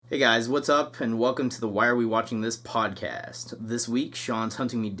Hey guys, what's up, and welcome to the Why Are We Watching This podcast. This week, Sean's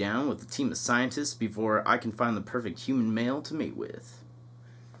hunting me down with a team of scientists before I can find the perfect human male to mate with.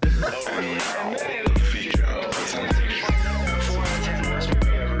 Finally,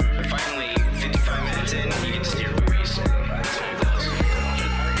 55 minutes in, you can steer the race.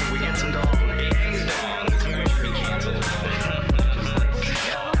 We get some dong. This movie should be canceled.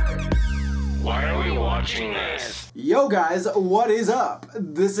 Why are we watching this? Yo guys, what is up?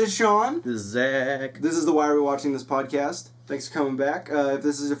 This is Sean. This is Zach. This is the Why Are We Watching This podcast. Thanks for coming back. If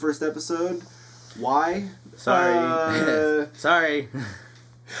this is your first episode, why? Sorry. Sorry.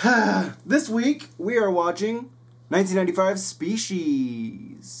 This week, we are watching 1995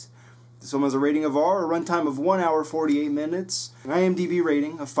 Species. This one has a rating of R, a runtime of 1 hour 48 minutes, an IMDb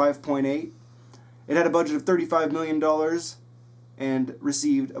rating of 5.8. It had a budget of $35 million and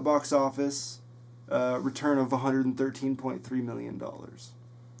received a box office return of $113.3 million.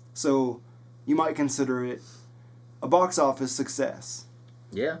 So, you might consider it a box office success.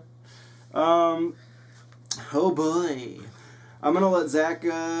 Yeah. Oh boy. I'm going to let Zach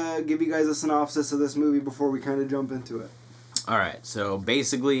give you guys a synopsis of this movie before we kind of jump into it. Alright, so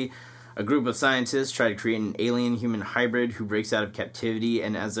basically, a group of scientists try to create an alien-human hybrid who breaks out of captivity,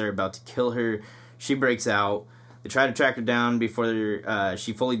 and as they're about to kill her, she breaks out. They try to track her down before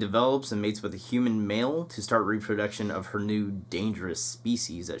she fully develops and mates with a human male to start reproduction of her new dangerous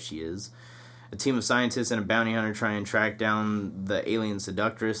species that she is. A team of scientists and a bounty hunter try and track down the alien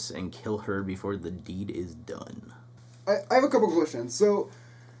seductress and kill her before the deed is done. I have a couple questions. So,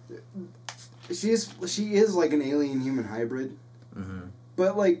 she is like an alien-human hybrid. Mm-hmm.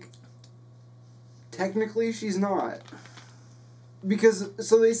 But, like, technically she's not. Because,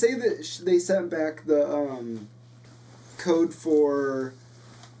 so they say that they sent back the code for,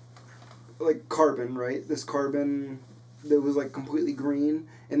 like, carbon, right? This carbon that was, like, completely green,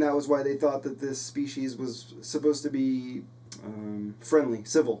 and that was why they thought that this species was supposed to be friendly,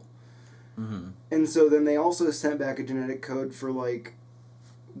 civil. Mm-hmm. And so then they also sent back a genetic code for, like,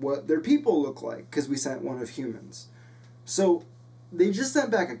 what their people look like, because we sent one of humans. So they just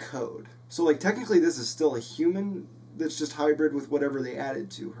sent back a code. So, like, technically this is still a human that's just hybrid with whatever they added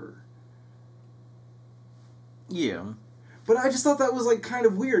to her. Yeah. But I just thought that was, like, kind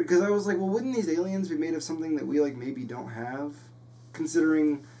of weird, because I was like, well, wouldn't these aliens be made of something that we, like, maybe don't have?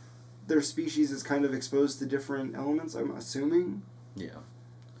 Considering their species is kind of exposed to different elements, I'm assuming. Yeah.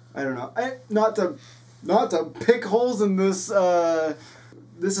 I don't know. Not to pick holes in this,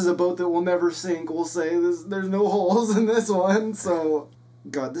 this is a boat that will never sink, we'll say. There's no holes in this one, so...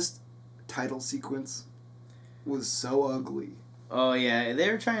 God, this title sequence was so ugly. Oh, yeah,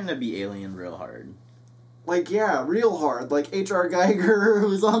 they were trying to be alien real hard. Like, yeah, real hard. Like H.R. Geiger,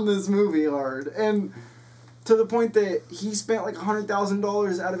 who's on this movie, hard. And to the point that he spent like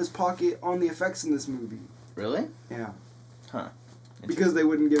 $100,000 out of his pocket on the effects in this movie. Really? Yeah. Huh. Because they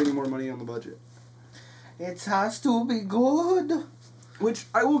wouldn't give any more money on the budget. It has to be good. Which,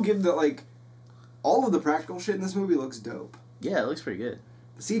 I will give that, like, all of the practical shit in this movie looks dope. Yeah, it looks pretty good.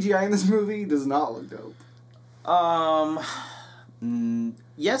 The CGI in this movie does not look dope.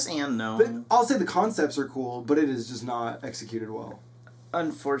 Yes and no. But I'll say the concepts are cool, but it is just not executed well.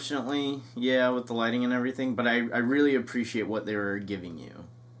 Unfortunately, yeah, with the lighting and everything, but I really appreciate what they were giving you.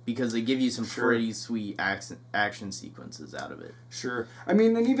 Because they give you some pretty sweet action sequences out of it. Sure. I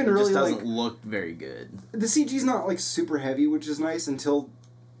mean, and even it really, just doesn't like... look very good. The CG's not, like, super heavy, which is nice until...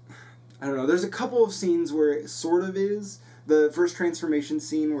 I don't know. There's a couple of scenes where it sort of is. The first transformation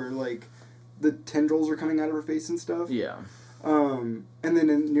scene where, like, the tendrils are coming out of her face and stuff. Yeah. And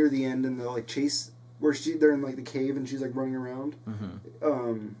then near the end, in the, like, chase... Where they're in, like, the cave and she's, like, running around.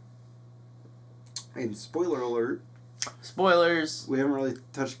 Mm-hmm. And spoiler alert... Spoilers! We haven't really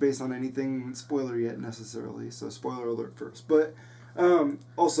touched base on anything spoiler yet, necessarily, so spoiler alert first. But,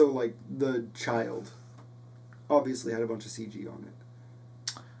 also, like, the child obviously had a bunch of CG on it.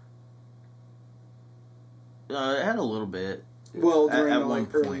 It had a little bit. Well, during at the, one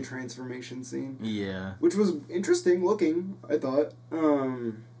like, early point. transformation scene. Yeah. Which was interesting looking, I thought.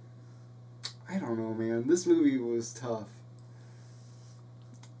 I don't know, man. This movie was tough.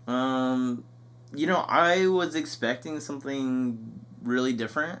 You know, I was expecting something really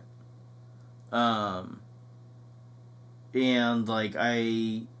different. And, like,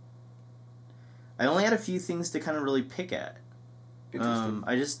 I only had a few things to kind of really pick at. Interesting.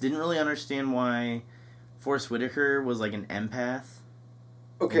 I just didn't really understand why Forrest Whitaker was, like, an empath.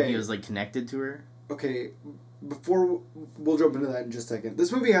 Okay. And he was, like, connected to her. Okay, before we'll jump into that in just a second.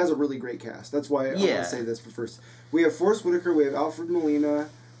 This movie has a really great cast. That's why I want to say this first. We have Forrest Whitaker, we have Alfred Molina,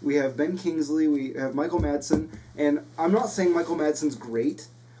 we have Ben Kingsley, we have Michael Madsen, and I'm not saying Michael Madsen's great.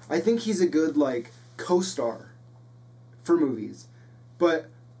 I think he's a good, like, co-star for movies. But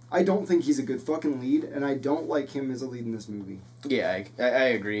I don't think he's a good fucking lead, and I don't like him as a lead in this movie. Yeah, I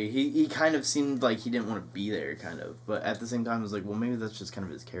agree. He kind of seemed like he didn't want to be there, kind of. But at the same time, I was like, well, maybe that's just kind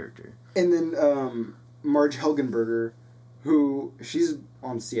of his character. And then Marge Helgenberger, who, she's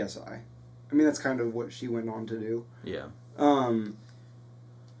on CSI. I mean, that's kind of what she went on to do. Yeah.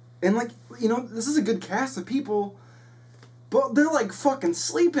 And, like, you know, this is a good cast of people, but they're, like, fucking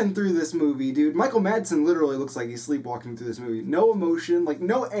sleeping through this movie, dude. Michael Madsen literally looks like he's sleepwalking through this movie. No emotion, like,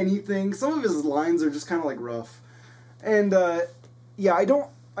 no anything. Some of his lines are just kind of, like, rough. And, yeah, I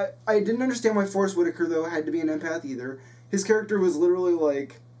didn't understand why Forrest Whitaker, though, had to be an empath either. His character was literally,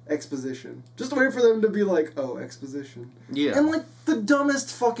 like, exposition. Just wait for them to be like, oh, exposition. Yeah. And, like, the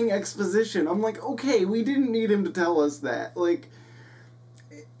dumbest fucking exposition. I'm like, okay, we didn't need him to tell us that. Like,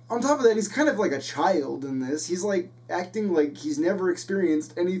 on top of that, he's kind of like a child in this. He's, like, acting like he's never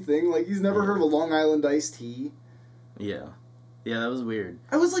experienced anything. Like, he's never heard of a Long Island iced tea. Yeah. Yeah, that was weird.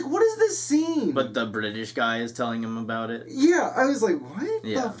 I was like, what is this scene? But the British guy is telling him about it. Yeah, I was like, what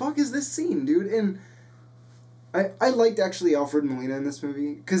Yeah. the fuck is this scene, dude? And I liked, actually, Alfred Molina in this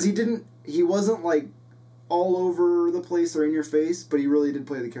movie. Because he wasn't, like, all over the place or in your face, but he really did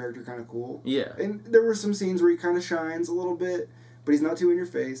play the character kind of cool. Yeah. And there were some scenes where he kind of shines a little bit, but he's not too in your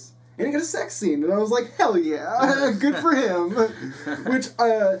face. And he got a sex scene, and I was like, hell yeah, good for him. Which,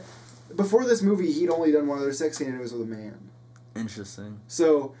 before this movie, he'd only done one other sex scene, and it was with a man. Interesting.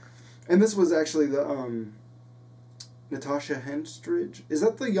 So, and this was actually the, Natasha Henstridge. Is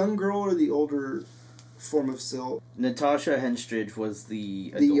that the young girl or the older form of Syl? Natasha Henstridge was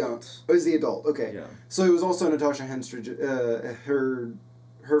the The adult. it was the adult, okay. Yeah. So it was also Natasha Henstridge,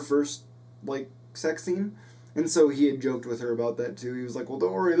 her first, like, sex scene. And so he had joked with her about that, too. He was like, well,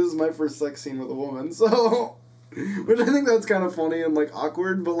 don't worry, this is my first sex scene with a woman, so... Which I think that's kind of funny and, like,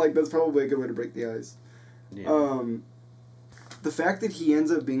 awkward, but, like, that's probably a good way to break the ice. Yeah. The fact that he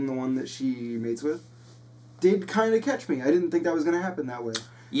ends up being the one that she mates with did kind of catch me. I didn't think that was going to happen that way.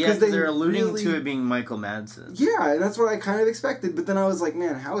 Yeah, 'Cause they're alluding really- to it being Michael Madsen. Yeah, and that's what I kind of expected, but then I was like,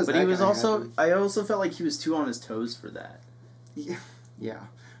 man, how is that But he was gonna also... happen? I also felt like he was too on his toes for that. Yeah. Because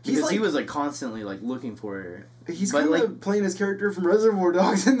He's he like, was, like, constantly, like, looking for her. he's but, kind of like- playing his character from Reservoir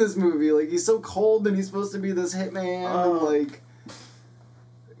Dogs in this movie. Like, he's so cold and he's supposed to be this hitman, and, like...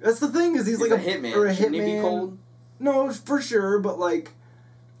 That's the thing, is he's like a hitman. Or a Shouldn't he be hitman. cold? No, for sure, but, like...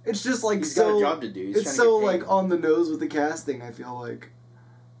 It's just, like, He's so... got a job to do. He's It's trying so, to get paid. like, on the nose with the casting, I feel like.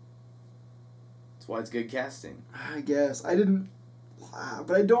 That's why it's good casting. I guess. I didn't...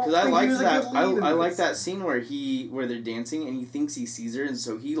 But I don't Because I think he like was a that. good lead in I like this. that scene where they're dancing and he thinks he sees her, and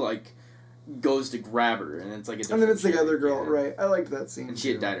so he like goes to grab her, and it's like a. And then it's the different other chick, girl, yeah. right? I liked that scene. And she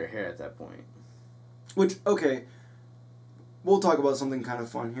had too. dyed her hair at that point. Which, okay, we'll talk about something kind of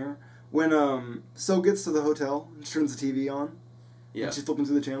fun here. When So gets to the hotel and she turns the TV on, Yeah. and she's flipping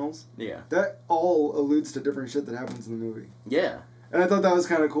through the channels, Yeah. that all alludes to different shit that happens in the movie. Yeah. And I thought that was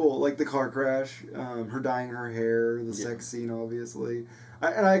kind of cool, like the car crash, her dyeing her hair, the Yeah. sex scene, obviously.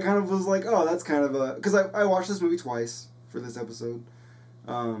 And I kind of was like, oh, that's kind of a... Because I watched this movie twice for this episode.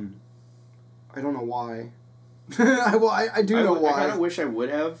 I don't know why. I do know why. I kind of wish I would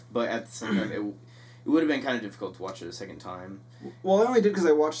have, but at the same time, it would have been kind of difficult to watch it a second time. Well, I only did because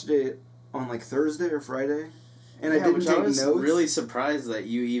I watched it on like Thursday or Friday, and I Yeah, didn't which take I was notes. really surprised that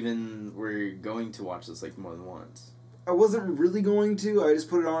you even were going to watch this like more than once. I wasn't really going to. I just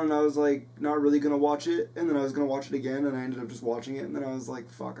put it on and I was like, not really gonna watch it, and then I was gonna watch it again, and I ended up just watching it, and then I was like,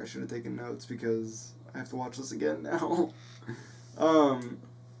 fuck, I should have taken notes because I have to watch this again now.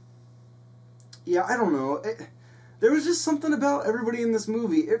 Yeah, I don't know. There was just something about everybody in this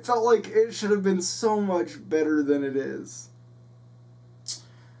movie. It felt like it should have been so much better than it is.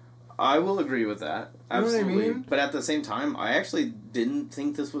 I will agree with that. You know what I Absolutely. mean? But at the same time, I actually didn't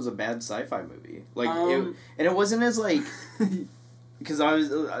think this was a bad sci-fi movie. Like, Um, and it wasn't as like, because I was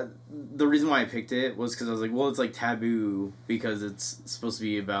the reason why I picked it was because I was like, well, it's like taboo because it's supposed to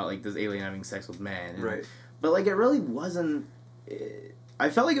be about like this alien having sex with men, and, Right. But like, it really wasn't. I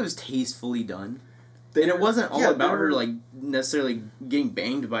felt like it was tastefully done. They And it were- wasn't all yeah, about they her were- like necessarily getting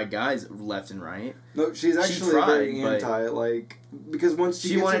banged by guys left and right. No, she's actually tried, very but- anti, like, because once she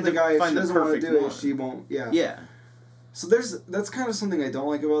She gets wanted with the to guy, if find she the doesn't want to perfect do it, one. she won't, yeah. Yeah. So that's kind of something I don't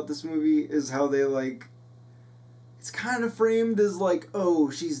like about this movie, is how they, like, it's kind of framed as, like, oh,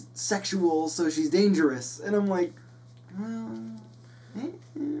 she's sexual, so she's dangerous. And I'm like, well,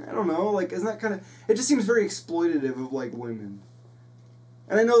 I don't know, like, isn't that kind of, it just seems very exploitative of, like, women.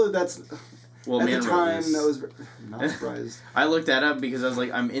 And I know that that's, Well, at man the wrote time, this. that was, I'm not surprised. I looked that up because I was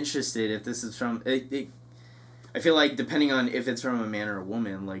like, I'm interested if this is from... I feel like depending on if it's from a man or a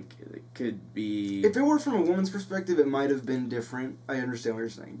woman, like it could be. If it were from a woman's perspective, it might have been different. I understand what you're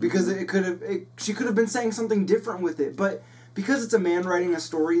saying because she could have been saying something different with it, but because it's a man writing a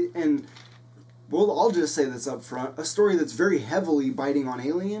story, and well, I'll just say this up front, a story that's very heavily biting on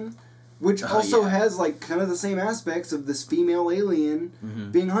Alien, which also has like kind of the same aspects of this female alien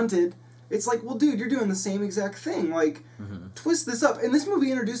being hunted. It's like, well, dude, you're doing the same exact thing. Like, twist this up. And this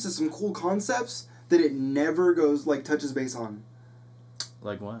movie introduces some cool concepts that it never touches base on.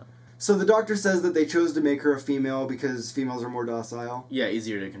 Like what? So the doctor says that they chose to make her a female because females are more docile. Yeah,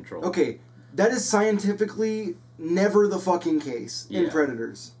 easier to control. Okay, that is scientifically never the fucking case in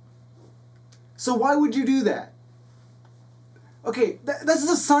Predators. So why would you do that? Okay, that's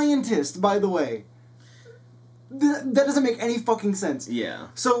a scientist, by the way. That doesn't make any fucking sense. Yeah.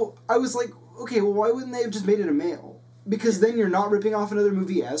 So I was like, okay, well, why wouldn't they have just made it a male? Because then you're not ripping off another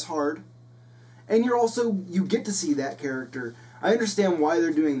movie as hard. And you get to see that character. I understand why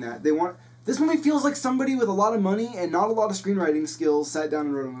they're doing that. This movie feels like somebody with a lot of money and not a lot of screenwriting skills sat down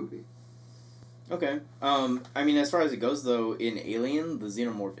and wrote a movie. Okay. I mean, as far as it goes, though, in Alien, the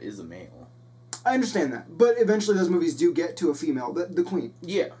xenomorph is a male. I understand that. But eventually those movies do get to a female, the queen.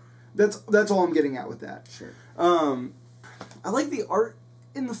 Yeah. That's all I'm getting at with that. Sure. I like the art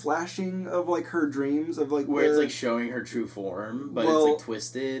in the flashing of like her dreams of like where it's like showing her true form, but it's like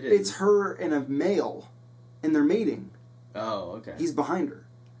twisted. And... It's her and a male, and they're mating. Oh, okay. He's behind her,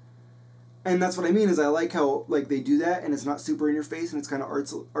 and that's what I mean. Is I like how like they do that, and it's not super in your face, and it's kind of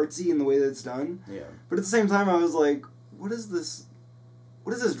artsy in the way that it's done. Yeah. But at the same time, I was like, what does this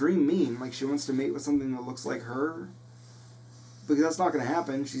dream mean? Like she wants to mate with something that looks like her, because that's not going to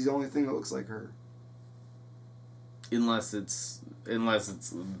happen. She's the only thing that looks like her. Unless it's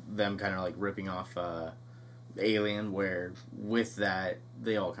them kind of like ripping off Alien, where with that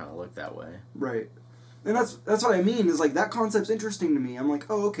they all kind of look that way. Right. And that's what I mean, is like that concept's interesting to me. I'm like,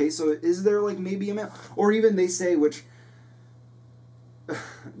 oh, okay, so is there like maybe a male, or even they say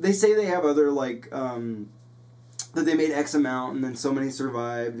they have other like that they made X amount and then so many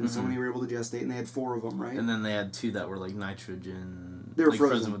survived and so many were able to gestate, and they had 4 of them, right? And then they had 2 that were like nitrogen. They were like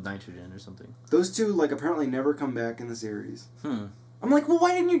frozen with nitrogen or something. Those 2 like apparently never come back in the series. I'm like, well,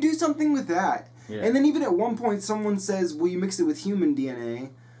 why didn't you do something with that? Yeah. And then even at one point, someone says, well, you mixed it with human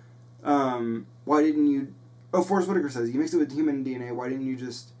DNA. Why didn't you... Oh, Forrest Whitaker says, you mixed it with human DNA, why didn't you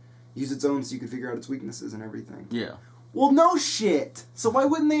just use its own so you could figure out its weaknesses and everything? Yeah. Well, no shit! So why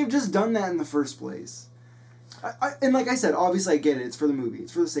wouldn't they have just done that in the first place? And like I said, obviously I get it. It's for the movie.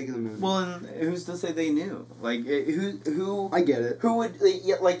 It's for the sake of the movie. Well, and who's to say they knew? Like, who... I get it. Who would...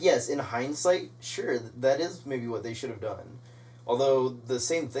 Like, yes, in hindsight, sure, that is maybe what they should have done. Although, the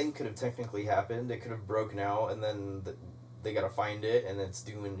same thing could have technically happened. It could have broken out, and then they gotta find it, and it's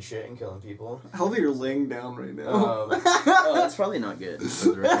doing shit and killing people. How about you're laying down right now? Oh, that's probably not good for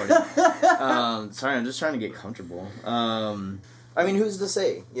the recording. Sorry, I'm just trying to get comfortable. I mean, who's to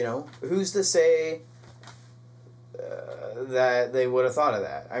say, you know? Who's to say... that they would have thought of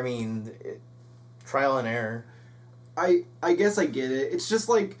that. I mean, trial and error. I guess I get it. It's just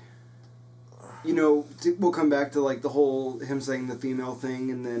like, you know, we'll come back to like the whole him saying the female thing,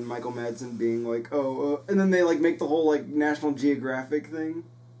 and then Michael Madsen being like, and then they like make the whole like National Geographic thing.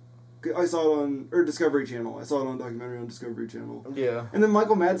 I saw it on Discovery Channel. I saw it on a documentary on Discovery Channel. Yeah. And then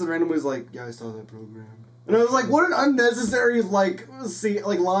Michael Madsen randomly was like, "Yeah, I saw that program." And I was like, what an unnecessary,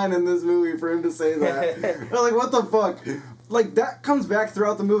 line in this movie for him to say that. I was like, what the fuck? Like, that comes back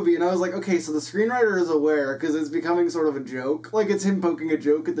throughout the movie, and I was like, okay, so the screenwriter is aware, because it's becoming sort of a joke. Like, it's him poking a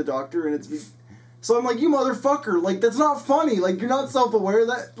joke at the doctor, and it's... So I'm like, you motherfucker, like, that's not funny. Like, you're not self-aware.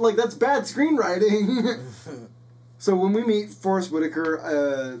 That's bad screenwriting. So when we meet Forrest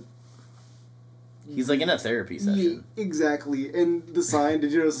Whitaker, he's like in a therapy session. Exactly. And the sign,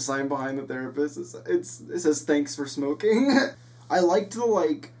 did you notice the sign behind the therapist? It says, thanks for smoking. I liked all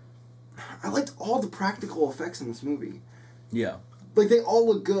the practical effects in this movie. Yeah. Like, they all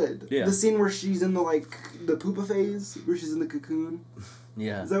look good. Yeah. The scene where she's in the pupa phase, where she's in the cocoon.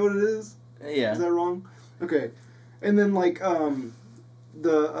 Yeah. Is that what it is? Yeah. Is that wrong? Okay. And then, the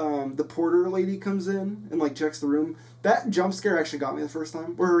porter lady comes in and, checks the room. That jump scare actually got me the first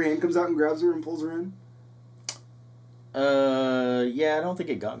time, where her hand comes out and grabs her and pulls her in. Yeah, I don't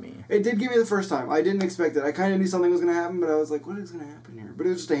think it got me. It did get me the first time. I didn't expect it. I kind of knew something was going to happen, but I was like, what is going to happen here? But it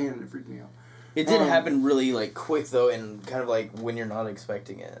was just a hand and it freaked me out. It did happen really, quick, though, and kind of, when you're not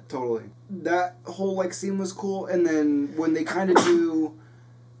expecting it. Totally. That whole, scene was cool, and then when they kind of do...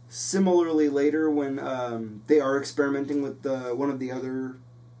 Similarly later, when they are experimenting with one of the other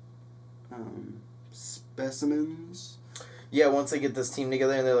specimens. Yeah, once they get this team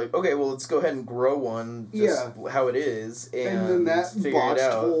together and they're like, okay, well, let's go ahead and grow one just how it is. And then that figure botched it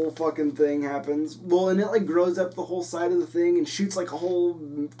out. whole fucking thing happens. Well, and it, like, grows up the whole side of the thing and shoots, like, a whole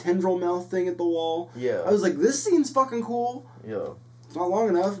tendril mouth thing at the wall. Yeah. I was like, this scene's fucking cool. Yeah. It's not long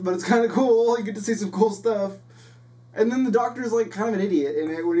enough, but it's kind of cool. You get to see some cool stuff. And then the doctor's, like, kind of an idiot in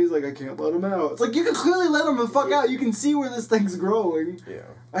it when he's like, I can't let him out. It's like, you can clearly let him the fuck out. You can see where this thing's growing. Yeah.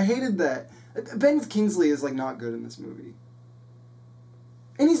 I hated that. Ben Kingsley is, like, not good in this movie.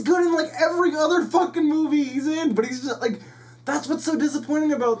 And he's good in, like, every other fucking movie he's in, but he's just, like, that's what's so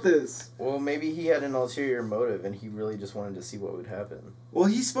disappointing about this. Well, maybe he had an ulterior motive and he really just wanted to see what would happen. Well,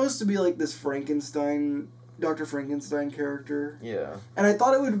 he's supposed to be, like, this Dr. Frankenstein character. Yeah. And I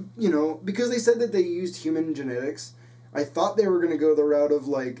thought it would, because they said that they used human genetics, I thought they were going to go the route of,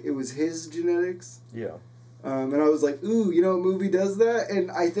 like, it was his genetics. Yeah. And I was like, ooh, you know what movie does that? And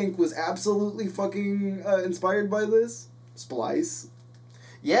I think was absolutely fucking inspired by this? Splice.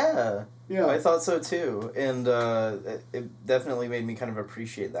 Yeah. Yeah. I thought so too. And it definitely made me kind of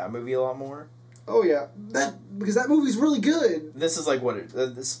appreciate that movie a lot more. Oh, yeah. Because that movie's really good. This is like what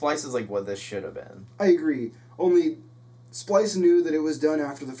Splice is like what this should have been. I agree. Only Splice knew that it was done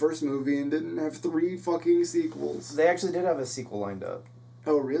after the first movie and didn't have 3 fucking sequels. They actually did have a sequel lined up.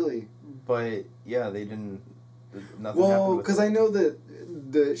 Oh, really? But, yeah, they didn't... Nothing happened Well, with because it. I know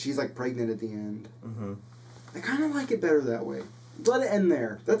that she's, like, pregnant at the end. Mm-hmm. I kind of like it better that way. Let it end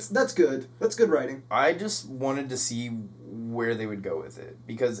there. That's good. That's good writing. I just wanted to see where they would go with it,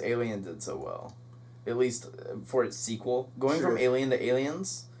 because Alien did so well. At least for its sequel. Going Sure. from Alien to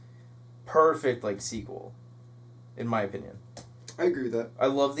Aliens, perfect, like, sequel. In my opinion. I agree with that. I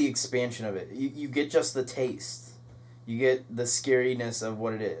love the expansion of it. You get just the taste. You get the scariness of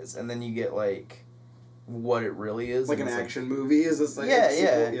what it is, and then you get, like, what it really is. Like an and it's action movie? Is this like Yeah, a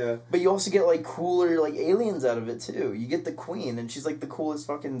sequel? yeah. But you also get, like, cooler, like, aliens out of it, too. You get the Queen, and she's, like, the coolest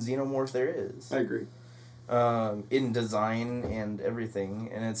fucking xenomorph there is. I agree. In design and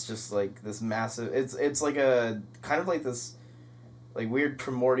everything, and it's just, like, this massive... It's like a... Kind of like this, like, weird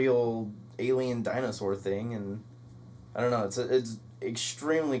primordial alien dinosaur thing, and... I don't know, it's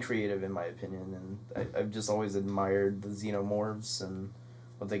extremely creative, in my opinion, and I've just always admired the xenomorphs and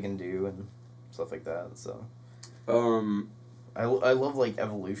what they can do, and stuff like that, so... I love, like,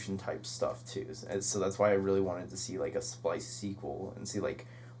 evolution-type stuff, too. So that's why I really wanted to see, like, a Splice sequel and see, like,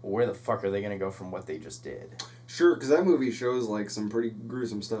 well, where the fuck are they going to go from what they just did? Sure, because that movie shows, like, some pretty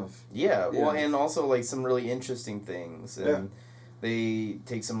gruesome stuff. Yeah, well, Yeah. and also, like, some really interesting things. And they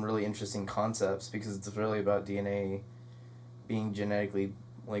take some really interesting concepts because it's really about DNA being genetically,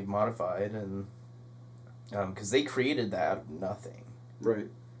 like, modified. And because they created that out of nothing. Right.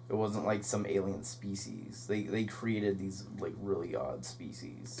 It wasn't like some alien species. They created these, like, really odd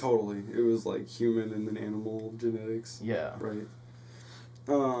species. Totally. It was, like, human and then animal genetics. Yeah. Right.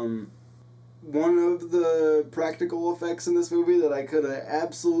 One of the practical effects in this movie that I could have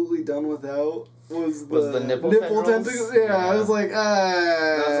absolutely done without was the nipple tentacles. tendrils? Yeah, I was like,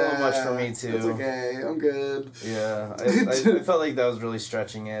 That was a little much for me, too. It's okay, I'm good. Yeah, I felt like that was really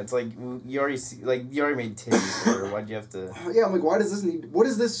stretching it. It's like, you already made titties, or why'd you have to... Yeah, I'm like, why does this what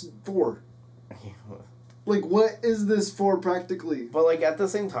is this for? Like, what is this for practically? But, like, at the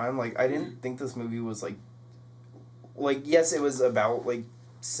same time, like, I didn't think this movie was, like, yes, it was about, like,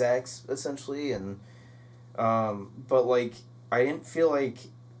 sex, essentially, and, but, like, I didn't feel like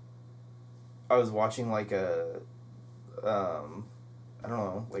I was watching, like, I don't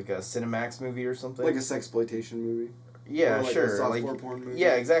know, like a Cinemax movie or something. Like a sexploitation movie. Yeah, or like sure. A like, softcore porn movie.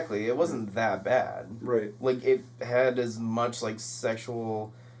 yeah, exactly. It wasn't that bad. Right. Like, it had as much, like,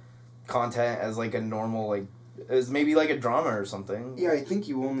 sexual content as, like, a normal, like, as maybe, like, a drama or something. Yeah, I think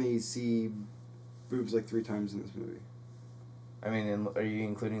you only see boobs, like, 3 times in this movie. I mean, are you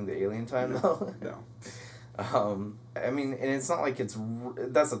including the alien time, though? No. I mean, and it's not like it's...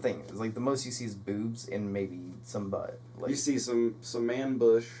 That's the thing. It's, like, the most you see is boobs and maybe some butt. Like, You see some man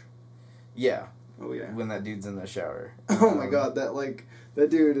bush. Yeah. Oh, yeah. When that dude's in the shower. Oh, my God. That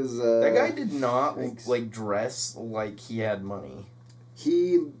dude is... that guy did not, thanks. like, dress like he had money.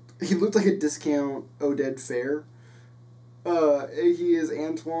 He looked like a discount Oded Fair. He is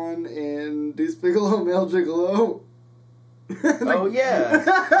Antoine and Deuce Bigelow, Mel Gigolo. Oh, yeah.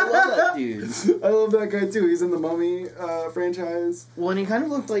 I love that dude. I love that guy, too. He's in the Mummy franchise. Well, and he kind of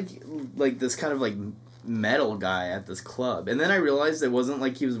looked like this kind of, like, metal guy at this club. And then I realized it wasn't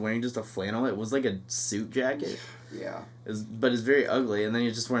like he was wearing just a flannel. It was, like, a suit jacket. Yeah. But it's very ugly. And then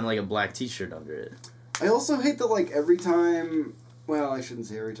he's just wearing, like, a black t-shirt under it. I also hate that, like, every time... Well, I shouldn't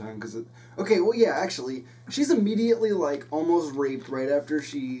say every time, because... Okay, well, yeah, actually. She's immediately, like, almost raped right after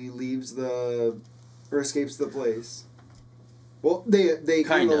she leaves or escapes the place. Well, they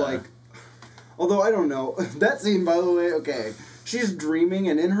kind Kinda. of like. Although I don't know that scene, by the way. Okay, she's dreaming,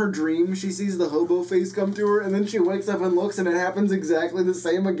 and in her dream, she sees the hobo face come to her, and then she wakes up and looks, and it happens exactly the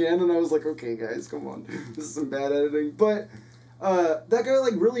same again. And I was like, okay, guys, come on, this is some bad editing. But that guy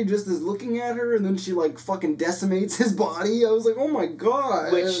like really just is looking at her, and then she like fucking decimates his body. I was like, oh my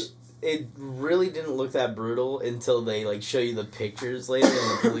god. Which it really didn't look that brutal until they like show you the pictures later in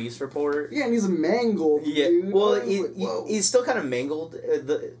the police report. Yeah, and he's mangled. Yeah, dude. well, I was like, whoa. he's still kind of mangled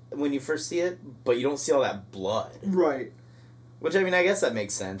when you first see it, but you don't see all that blood. Right. Which, I mean, I guess that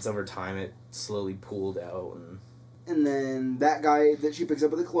makes sense. Over time, it slowly pooled out. And then that guy that she picks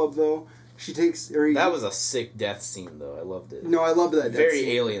up at the club, though, she takes... That was a sick death scene, though. I loved it. No, I loved that. Very scene.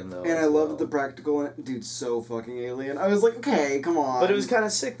 alien, though. And I loved the practical... Dude, so fucking alien. I was like, okay, come on. But it was kind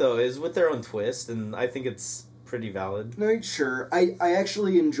of sick, though. It was with their own twist, and I think it's pretty valid. No, sure. I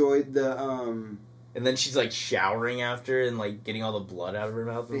actually enjoyed the... And then she's, like, showering after and, like, getting all the blood out of her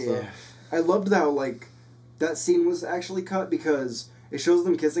mouth and stuff. I loved how, like, that scene was actually cut because it shows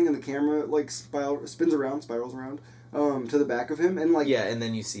them kissing and the camera, like, spirals around, to the back of him. And, like... Yeah, and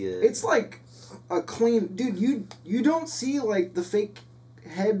then you see it. It's, like, a clean... Dude, you don't see, like, the fake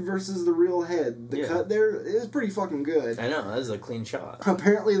head versus the real head. The cut there is pretty fucking good. I know, that was a clean shot.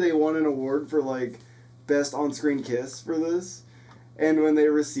 Apparently they won an award for, like, best on-screen kiss for this. And when they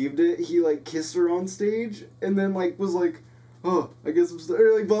received it, he, like, kissed her on stage and then, like, was like... Oh, I guess I'm still...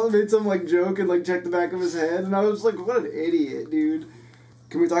 Or, like, Bob made some, like, joke and, like, checked the back of his head. And I was like, what an idiot, dude.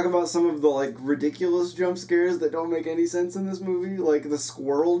 Can we talk about some of the, like, ridiculous jump scares that don't make any sense in this movie? Like, the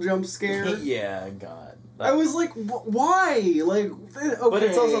squirrel jump scare? Yeah, God. I was like, why? Like, okay. But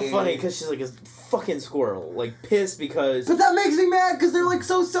it's also funny because she's like a fucking squirrel. Like, pissed because... But that makes me mad because they're, like,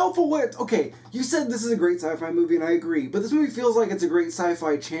 so self-aware. Okay, you said this is a great sci-fi movie, and I agree. But this movie feels like it's a great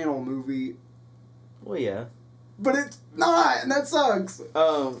sci-fi channel movie. Well, yeah. But it's not, and that sucks.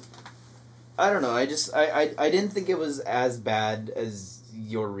 I don't know. I didn't think it was as bad as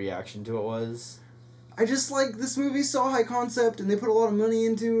your reaction to it was. I just like this movie's so high concept, and they put a lot of money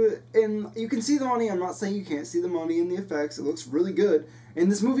into it, and you can see the money. I'm not saying you can't see the money in the effects. It looks really good,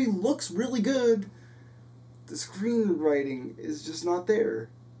 and this movie looks really good. The screenwriting is just not there.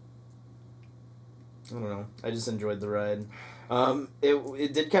 I don't know. I just enjoyed the ride.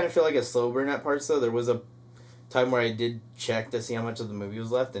 It did kind of feel like a slow burn at parts, though. There was a time where I did check to see how much of the movie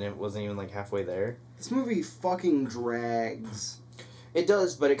was left, and it wasn't even like halfway there. This movie fucking drags. It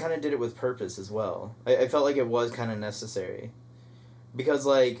does, but it kind of did it with purpose as well. I felt like it was kind of necessary. Because,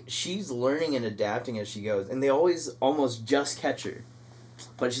 like, she's learning and adapting as she goes, and they always almost just catch her.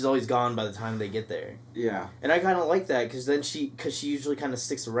 But she's always gone by the time they get there. Yeah. And I kind of like that, because then she usually kind of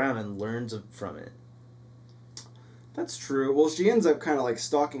sticks around and learns from it. That's true. Well, she ends up kind of, like,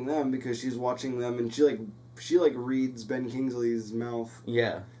 stalking them because she's watching them, and she reads Ben Kingsley's mouth.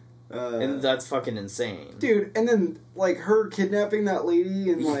 Yeah. And that's fucking insane. Dude, and then, like, her kidnapping that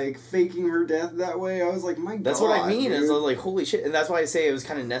lady and, like, faking her death that way, I was like, my God. That's what I mean, dude. is I was like, holy shit. And that's why I say it was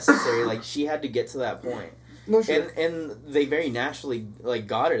kind of necessary. Like, she had to get to that point. No, sure. And they very naturally, like,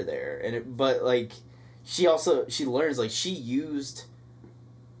 got her there. But, like, she learns, like, she used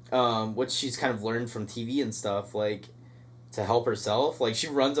what she's kind of learned from TV and stuff, like, to help herself. Like, she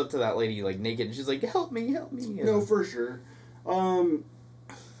runs up to that lady, like, naked, and she's like, help me. And no, for sure.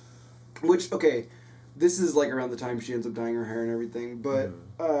 Which, okay, this is, like, around the time she ends up dyeing her hair and everything, but,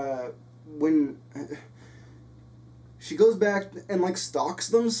 when she goes back and, like, stalks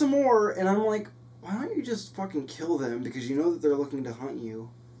them some more, and I'm like, why don't you just fucking kill them, because you know that they're looking to hunt you,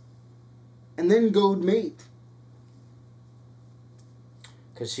 and then go mate.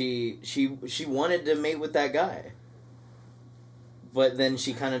 Because she wanted to mate with that guy. But then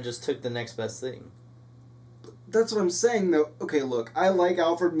she kind of just took the next best thing. That's what I'm saying, though. Okay, look, I like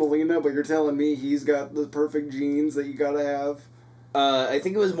Alfred Molina, but you're telling me he's got the perfect genes that you gotta have? I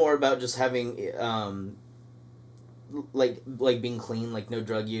think it was more about just having, like being clean, like no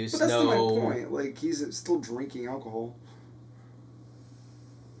drug use, But that's no... not my point. Like, he's still drinking alcohol.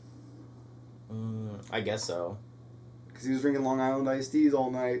 I guess so. Because he was drinking Long Island iced teas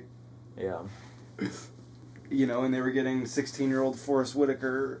all night. Yeah. You know, and they were getting 16-year-old Forrest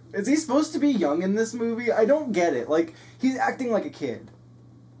Whitaker. Is he supposed to be young in this movie? I don't get it. Like, he's acting like a kid.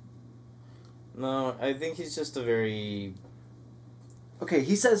 No, I think he's just a very... Okay,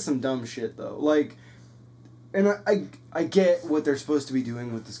 he says some dumb shit, though. Like, and I get what they're supposed to be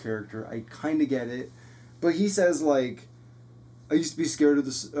doing with this character. I kind of get it. But he says, like, I used to be scared of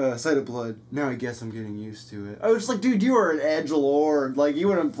the sight of blood. Now I guess I'm getting used to it. I was just like, dude, you are an edgelord. Like, you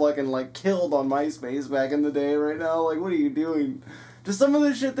would have fucking, like, killed on MySpace back in the day right now. Like, what are you doing? Just some of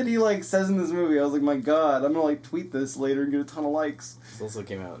the shit that he, like, says in this movie, I was like, my God, I'm gonna, like, tweet this later and get a ton of likes. This also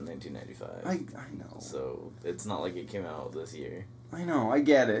came out in 1995. I know. So, it's not like it came out this year. I know, I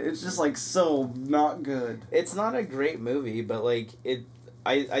get it. It's just, like, so not good. It's not a great movie, but, like,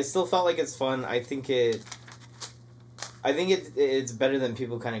 I still felt like it's fun. I think it's better than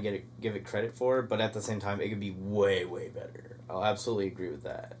people kind of give it credit for, but at the same time, it could be way, way better. I'll absolutely agree with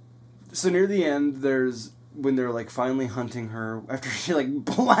that. So near the end, when they're, like, finally hunting her, after she, like,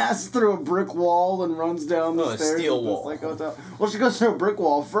 blasts through a brick wall and runs down the stairs. A steel with this, wall. like, hotel. Well, she goes through a brick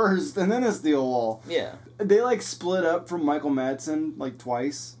wall first, and then a steel wall. Yeah. They, like, split up from Michael Madsen, like,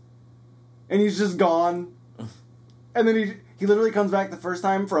 twice. And he's just gone. And then he literally comes back the first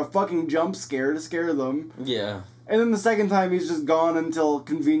time for a fucking jump scare to scare them. Yeah. And then the second time, he's just gone until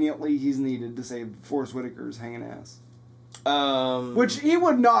conveniently he's needed to save Forrest Whitaker's hanging ass. Which he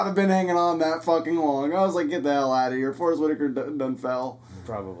would not have been hanging on that fucking long. I was like, get the hell out of here. Forrest Whitaker done fell.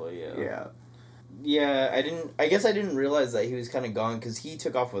 Probably, yeah. Yeah. Yeah, I guess I didn't realize that he was kind of gone because he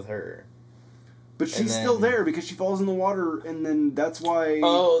took off with her. But she's still there because she falls in the water, and then that's why...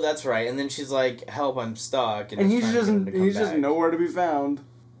 Oh, that's right. And then she's like, help, I'm stuck. And he's just nowhere to be found.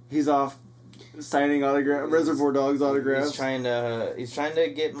 He's off signing Reservoir Dogs autographs. He's trying to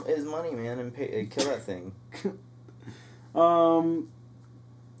get his money, man, and kill that thing. The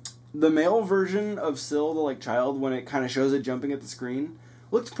male version of Syl, the, like, child, when it kind of shows it jumping at the screen,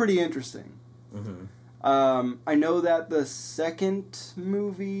 looks pretty interesting. Mm-hmm. I know that the second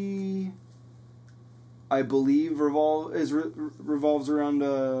movie, I believe, revolves around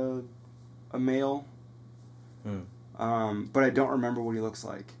a male. But I don't remember what he looks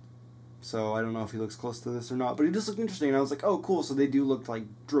like. So I don't know if he looks close to this or not. But he just looked interesting, and I was like, oh, cool, so they do look, like,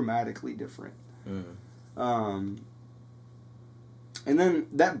 dramatically different. And then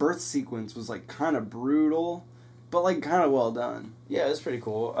that birth sequence was, like, kind of brutal, but, like, kind of well done. Yeah, it was pretty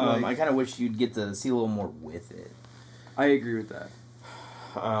cool. I kind of wish you'd get to see a little more with it. I agree with that.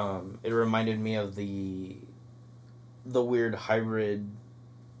 It reminded me of the weird hybrid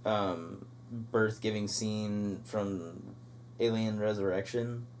birth-giving scene from Alien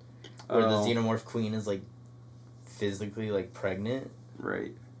Resurrection, where the xenomorph queen is, like, physically, like, pregnant.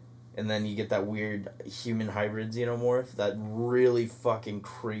 Right. And then you get that weird human hybrid xenomorph, that really fucking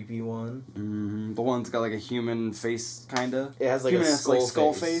creepy one. Mm-hmm. The one's got, like, a human face, kind of. It has, like, a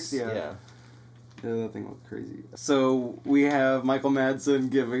skull face. Yeah, that thing looked crazy. So, we have Michael Madsen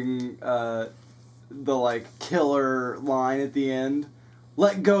giving the, like, killer line at the end.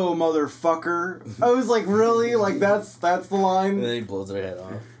 Let go, motherfucker. I was like, really? Like, that's the line? And then he blows her head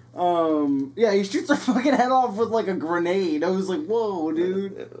off. Yeah, he shoots her fucking head off with, like, a grenade. I was like, whoa,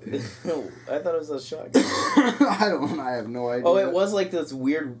 dude. I thought it was a shotgun. I have no idea. Oh, it was, like, this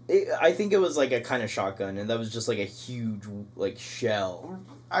weird... I think it was, like, a kind of shotgun, and that was just, like, a huge, like, shell.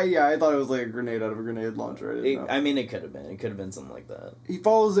 I thought it was, like, a grenade out of a grenade launcher. I mean, it could have been. It could have been something like that. He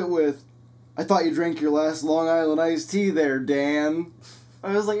follows it with, I thought you drank your last Long Island iced tea there, Dan.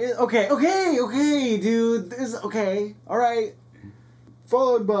 I was like, okay, dude. Okay, alright.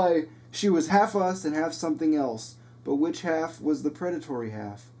 Followed by, she was half us and half something else. But which half was the predatory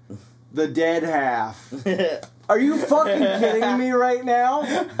half? The dead half. Are you fucking kidding me right now?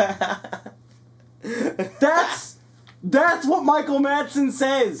 That's what Michael Madsen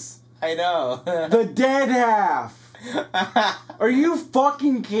says. I know. The dead half. Are you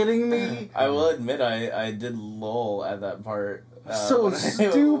fucking kidding me? I will admit, I did lull at that part. So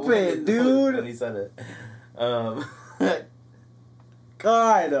stupid, dude. When he said it.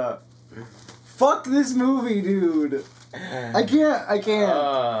 God. Fuck this movie, dude. I can't.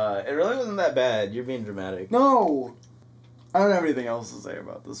 It really wasn't that bad. You're being dramatic. No. I don't have anything else to say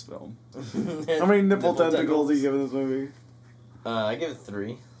about this film. How many nipple tentacles do you give this movie? I give it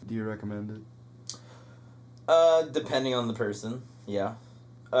 3. Do you recommend it? Depending on the person, yeah.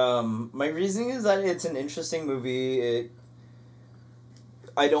 My reasoning is that it's an interesting movie.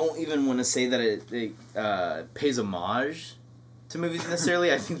 I don't even want to say that it pays homage to movies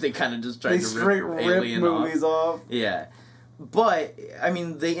necessarily. I think they kind of just tried to rip Alien movies off. Yeah. But, I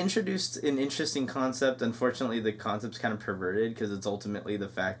mean, they introduced an interesting concept. Unfortunately, the concept's kind of perverted because it's ultimately the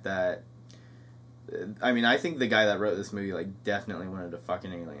fact that... I mean, I think the guy that wrote this movie, like, definitely wanted to fuck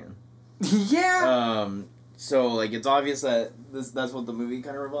an alien. Yeah! So, like, it's obvious that that's what the movie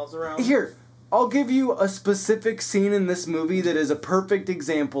kind of revolves around. Here, I'll give you a specific scene in this movie that is a perfect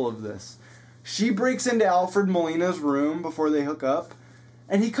example of this. She breaks into Alfred Molina's room before they hook up,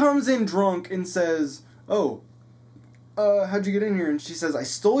 and he comes in drunk and says, oh, how'd you get in here? And she says, I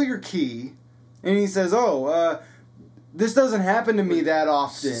stole your key. And he says, this doesn't happen to me that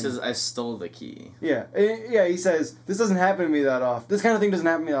often. She says, I stole the key. Yeah, he says, this doesn't happen to me that often. This kind of thing doesn't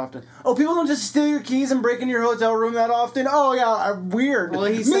happen to me that often. Oh, people don't just steal your keys and break into your hotel room that often? Oh, yeah, weird. Well,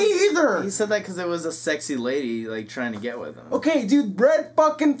 me either! He said that because it was a sexy lady, like, trying to get with him. Okay, dude, red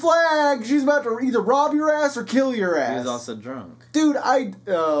fucking flag! She's about to either rob your ass or kill your ass. He was also drunk. Dude,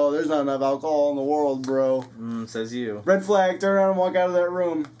 there's not enough alcohol in the world, bro. Says you. Red flag, turn around and walk out of that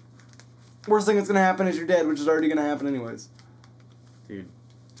room. Worst thing that's gonna happen is you're dead, which is already gonna happen anyways. Dude.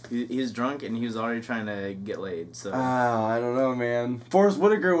 He was drunk and he was already trying to get laid, so... Oh, I don't know, man. Forrest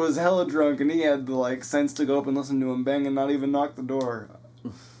Whitaker was hella drunk and he had the, like, sense to go up and listen to him bang and not even knock the door.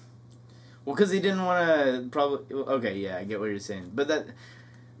 Well, because he didn't want to probably... Okay, yeah, I get what you're saying. But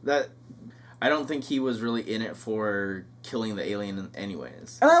that... I don't think he was really in it for killing the alien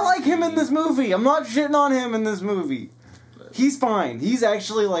anyways. And I like him in this movie. I'm not shitting on him in this movie. He's fine. He's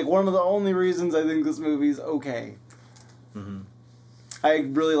actually, like, one of the only reasons I think this movie's okay. Mm-hmm. I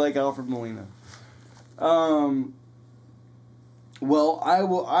really like Alfred Molina. Well, I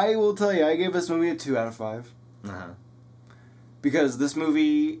will tell you, I gave this movie a 2 out of 5. Uh-huh. Because this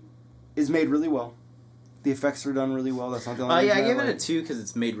movie is made really well. The effects are done really well. That's not the only Yeah, I reason gave it a 2 because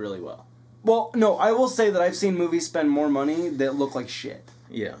it's made really well. Well, no, I will say that I've seen movies spend more money that look like shit.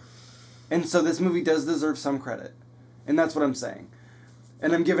 Yeah. And so this movie does deserve some credit. And that's what I'm saying.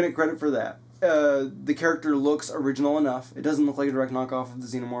 And I'm giving it credit for that. The character looks original enough. It doesn't look like a direct knockoff of the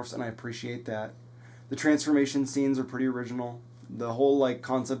Xenomorphs, and I appreciate that. The transformation scenes are pretty original. The whole, like,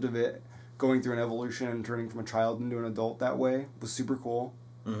 concept of it going through an evolution and turning from a child into an adult that way was super cool.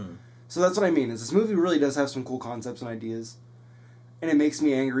 Mm-hmm. So that's what I mean, is this movie really does have some cool concepts and ideas. And it makes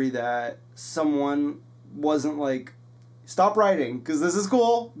me angry that someone wasn't like, stop writing, because this is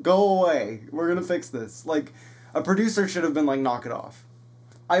cool, go away, we're gonna fix this. Like, a producer should have been like, knock it off.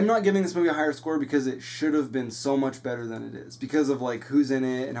 I'm not giving this movie a higher score because it should have been so much better than it is. Because of, like, who's in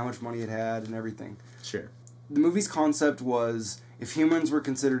it and how much money it had and everything. Sure. The movie's concept was, if humans were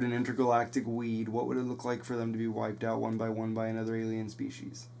considered an intergalactic weed, what would it look like for them to be wiped out one by one by another alien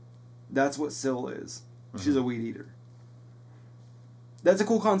species? That's what Syl is. Mm-hmm. She's a weed eater. That's a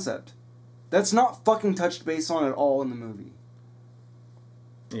cool concept. That's not fucking touched base on at all in the movie.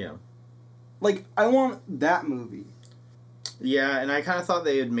 Yeah. Like, I want that movie. Yeah, and I kind of thought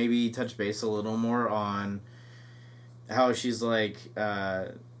they would maybe touch base a little more on how she's like,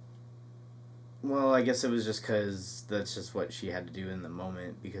 well, I guess it was just because that's just what she had to do in the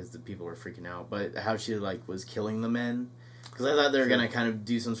moment because the people were freaking out, but how she, like, was killing the men. Because I thought they were going to kind of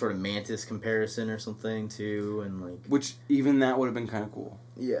do some sort of Mantis comparison or something, too, and, like... Which, even that would have been kind of cool.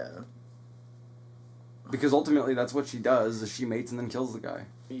 Yeah. Because ultimately, that's what she does, is she mates and then kills the guy.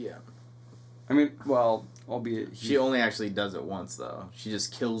 Yeah. I mean, well, albeit... She only actually does it once, though. She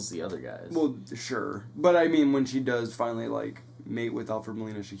just kills the other guys. Well, sure. But, I mean, when she does finally, like, mate with Alfred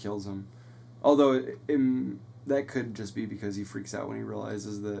Molina, she kills him. Although, that could just be because he freaks out when he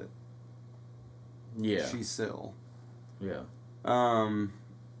realizes that she's Syl. Yeah.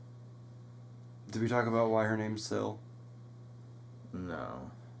 Did we talk about why her name's Syl? No.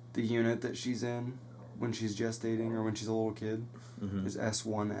 The unit that she's in when she's gestating or when she's a little kid is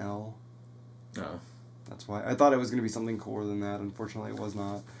S1L. Oh. That's why. I thought it was going to be something cooler than that. Unfortunately, it was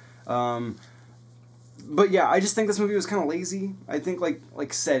not. But yeah, I just think this movie was kind of lazy. I think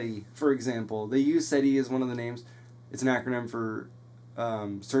like SETI, for example. They use SETI as one of the names. It's an acronym for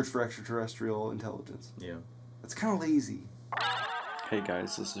Search for Extraterrestrial Intelligence. Yeah. It's kind of lazy. Hey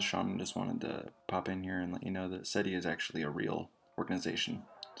guys, this is Sean. I just wanted to pop in here and let you know that SETI is actually a real organization.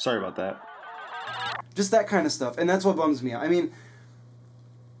 Sorry about that. Just that kind of stuff. And that's what bums me out. I mean,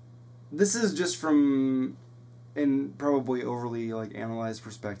 this is just from an probably overly like analyzed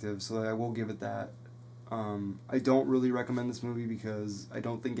perspective, so I will give it that. I don't really recommend this movie because I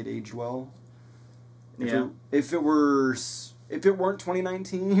don't think it aged well. If it weren't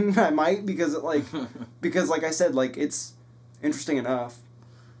 2019, I might because like I said, like it's interesting enough.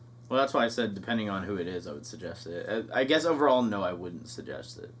 Well, that's why I said depending on who it is, I would suggest it. I guess overall, no, I wouldn't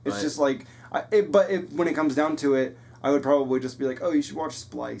suggest it. It's just like, when it comes down to it, I would probably just be like, oh, you should watch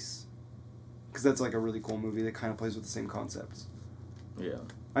Splice. Because that's like a really cool movie that kind of plays with the same concepts. Yeah.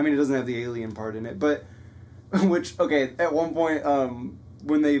 I mean, it doesn't have the alien part in it, but, at one point,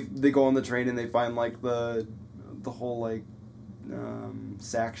 when they go on the train and they find like the whole like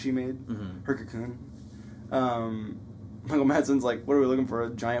sack she made, her cocoon. Michael Madsen's like, what are we looking for?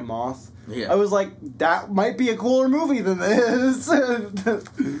 A giant moth? Yeah. I was like, that might be a cooler movie than this.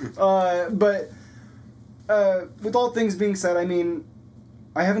 But with all things being said, I mean,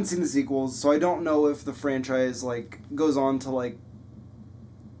 I haven't seen the sequels, so I don't know if the franchise like goes on to like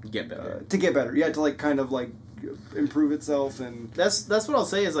get better. To get better, yeah, to like kind of like improve itself, and That's what I'll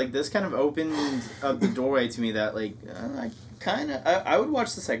say is like this kind of opened up the doorway to me that like I would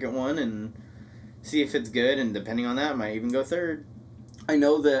watch the second one and see if it's good, and depending on that, I might even go third. I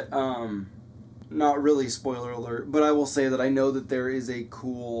know that not really spoiler alert, but I will say that I know that there is a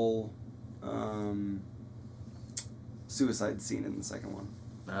cool suicide scene in the second one.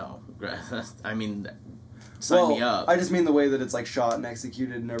 Oh, I mean, sign me up. I just mean the way that it's like shot and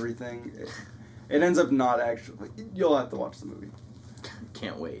executed and everything. It ends up not actually. You'll have to watch the movie.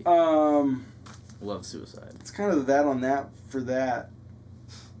 Can't wait. Love Suicide. It's kind of that on that for that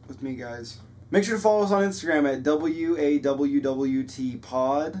with me, guys. Make sure to follow us on Instagram at WAWWT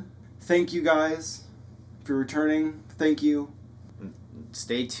Pod. Thank you, guys. If you're returning, thank you.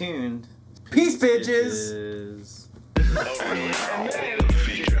 Stay tuned. Peace, bitches. Oh, yeah.